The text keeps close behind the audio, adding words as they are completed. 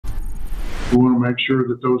We want to make sure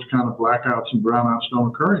that those kind of blackouts and brownouts don't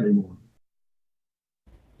occur anymore.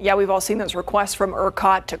 Yeah, we've all seen those requests from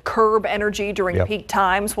ERCOT to curb energy during peak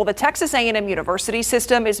times. Well, the Texas A&M University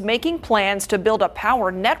System is making plans to build a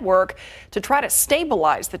power network to try to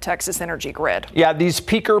stabilize the Texas energy grid. Yeah, these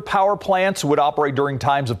peaker power plants would operate during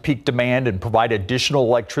times of peak demand and provide additional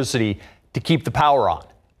electricity to keep the power on.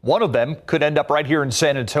 One of them could end up right here in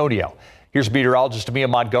San Antonio. Here's meteorologist Mia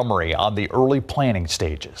Montgomery on the early planning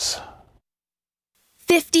stages.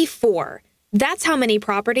 54. That's how many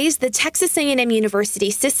properties the Texas A&M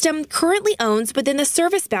University System currently owns within the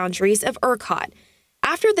service boundaries of ERCOT.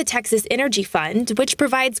 After the Texas Energy Fund, which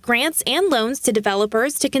provides grants and loans to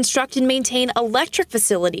developers to construct and maintain electric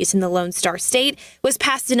facilities in the Lone Star State, was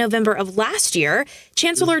passed in November of last year,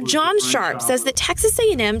 Chancellor John Sharp says that Texas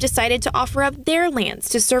A&M decided to offer up their lands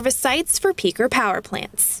to service sites for peaker power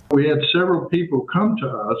plants. We had several people come to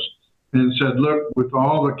us and said, look, with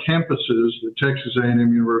all the campuses that Texas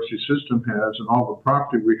A&M University System has and all the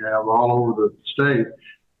property we have all over the state,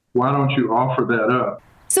 why don't you offer that up?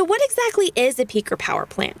 So what exactly is a peaker power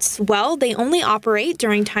plant? Well, they only operate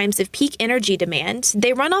during times of peak energy demand.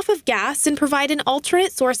 They run off of gas and provide an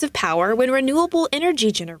alternate source of power when renewable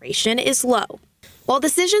energy generation is low. While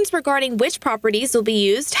decisions regarding which properties will be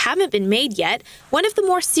used haven't been made yet, one of the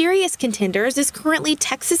more serious contenders is currently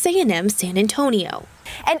Texas A&M San Antonio.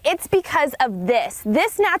 And it's because of this.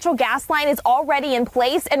 This natural gas line is already in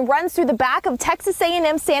place and runs through the back of Texas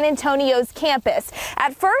A&M San Antonio's campus.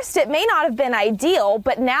 At first, it may not have been ideal,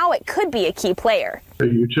 but now it could be a key player. The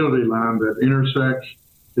utility line that intersects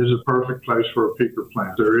is a perfect place for a peaker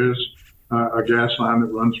plant. There is a gas line that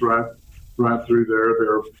runs right through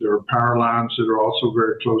there. There are power lines that are also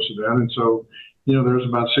very close to that. And so, you know, there's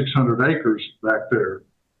about 600 acres back there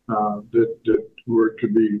where it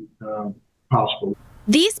could be possible.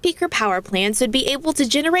 These peaker power plants would be able to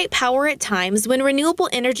generate power at times when renewable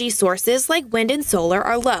energy sources like wind and solar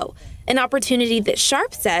are low, an opportunity that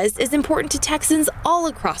Sharp says is important to Texans all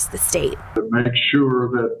across the state. Make sure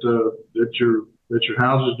that your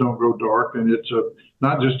houses don't go dark, and it's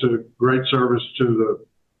not just a great service to the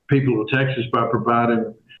people of Texas by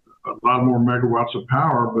providing a lot more megawatts of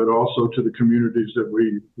power, but also to the communities that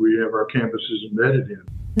we have our campuses embedded in.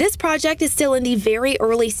 This project is still in the very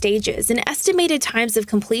early stages, and estimated times of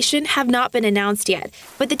completion have not been announced yet.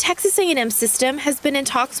 But the Texas A&M system has been in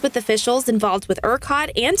talks with officials involved with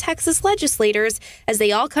ERCOT and Texas legislators as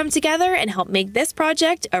they all come together and help make this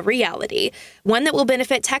project a reality, one that will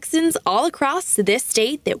benefit Texans all across this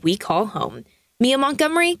state that we call home. Mia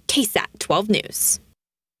Montgomery, KSAT 12 News.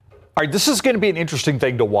 All right, this is going to be an interesting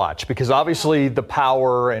thing to watch because obviously the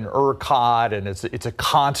power and ERCOT, and it's a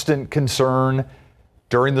constant concern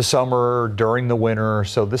during the summer, during the winter.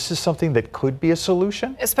 So this is something that could be a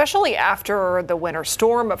solution. Especially after the winter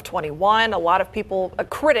storm of 21, a lot of people,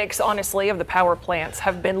 critics, honestly, of the power plants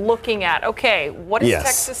have been looking at, okay, what does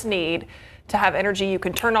Texas need to have energy you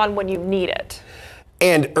can turn on when you need it?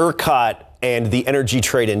 And ERCOT and the energy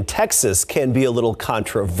trade in Texas can be a little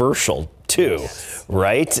controversial too,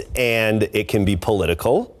 right? And it can be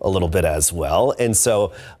political a little bit as well. And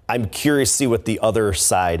so I'm curious to see what the other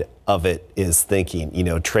side of it is thinking, you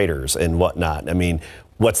know, traders and whatnot. I mean,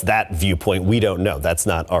 what's that viewpoint? We don't know. That's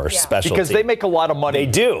not our specialty. Because they make a lot of money.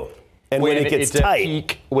 They do. And when it gets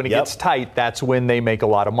tight. When it gets tight, that's when they make a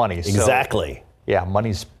lot of money. Exactly. So, yeah,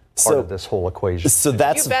 money's part of this whole equation. So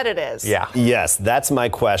that's, you bet it is. Yeah. Yes, that's my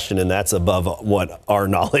question, and that's above what our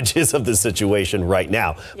knowledge is of the situation right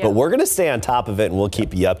now. Yeah. But we're going to stay on top of it, and we'll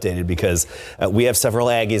keep you updated because we have several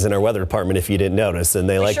Aggies in our weather department, if you didn't notice, and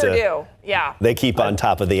they do. Yeah. They keep on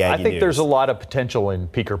top of the Aggie I think news. There's a lot of potential in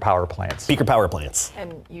peaker power plants. Peaker power plants.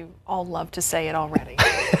 And you all love to say it already.